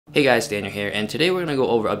Hey guys, Daniel here, and today we're going to go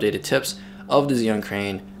over updated tips of the Zhiyun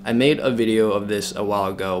crane. I made a video of this a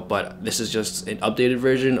while ago, but this is just an updated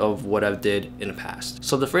version of what I've did in the past.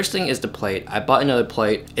 So the first thing is the plate. I bought another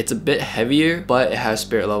plate. It's a bit heavier, but it has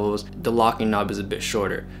spirit levels. The locking knob is a bit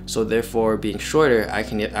shorter. So therefore, being shorter, I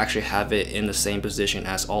can actually have it in the same position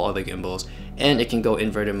as all other gimbals, and it can go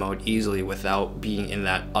inverted mode easily without being in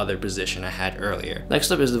that other position I had earlier. Next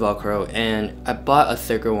up is the Velcro, and I bought a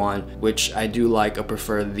thicker one, which I do like. I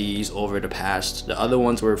prefer these over the past. The other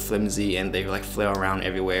ones were flimsy and they like flail around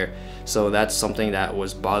everywhere. So that's something that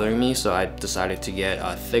was bothering me, so I decided to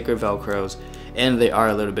get thicker Velcros, and they are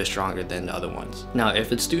a little bit stronger than the other ones. Now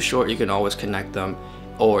if it's too short, you can always connect them,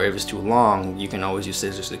 or if it's too long, you can always use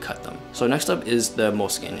scissors to cut them. So next up is the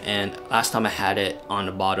moleskin, and last time I had it on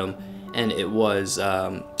the bottom, and it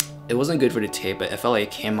wasn't good for the tape. I felt like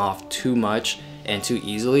it came off too much and too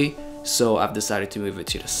easily, so I've decided to move it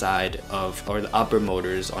to the side or the upper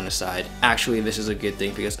motors on the side. Actually, this is a good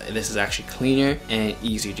thing because this is actually cleaner and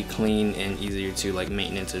easier to clean and easier to like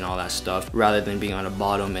maintenance and all that stuff, rather than being on the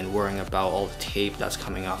bottom and worrying about all the tape that's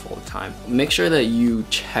coming off all the time. Make sure that you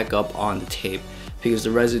check up on the tape, because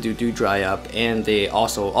the residue do dry up, and they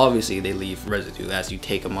also obviously they leave residue as you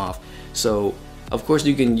take them off. So of course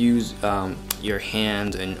you can use your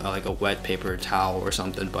hands and like a wet paper towel or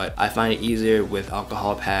something, but I find it easier with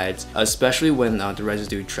alcohol pads, especially when the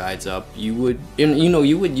residue dries up. You would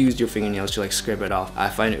use your fingernails to like scrape it off. I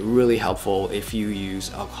find it really helpful if you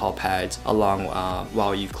use alcohol pads along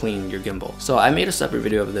while you clean your gimbal. So I made a separate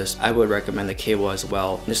video of this. I would recommend the cable as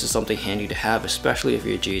well. This is something handy to have, especially if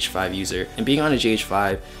you're a GH5 user. And being on a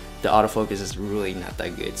GH5, the autofocus is really not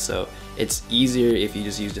that good, so it's easier if you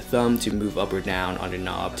just use the thumb to move up or down on the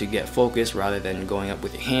knob to get focus, rather than going up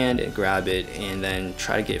with your hand and grab it and then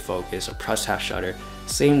try to get focus or press half shutter.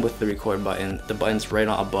 Same with the record button. The button's right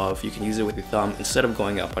on above. You can use it with your thumb instead of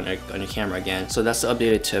going up on your camera again. So that's the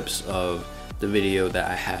updated tips of the video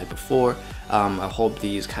that I had before. I hope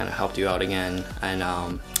these kind of helped you out again,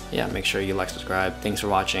 and yeah, make sure you like, subscribe. Thanks for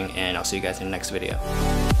watching, and I'll see you guys in the next video.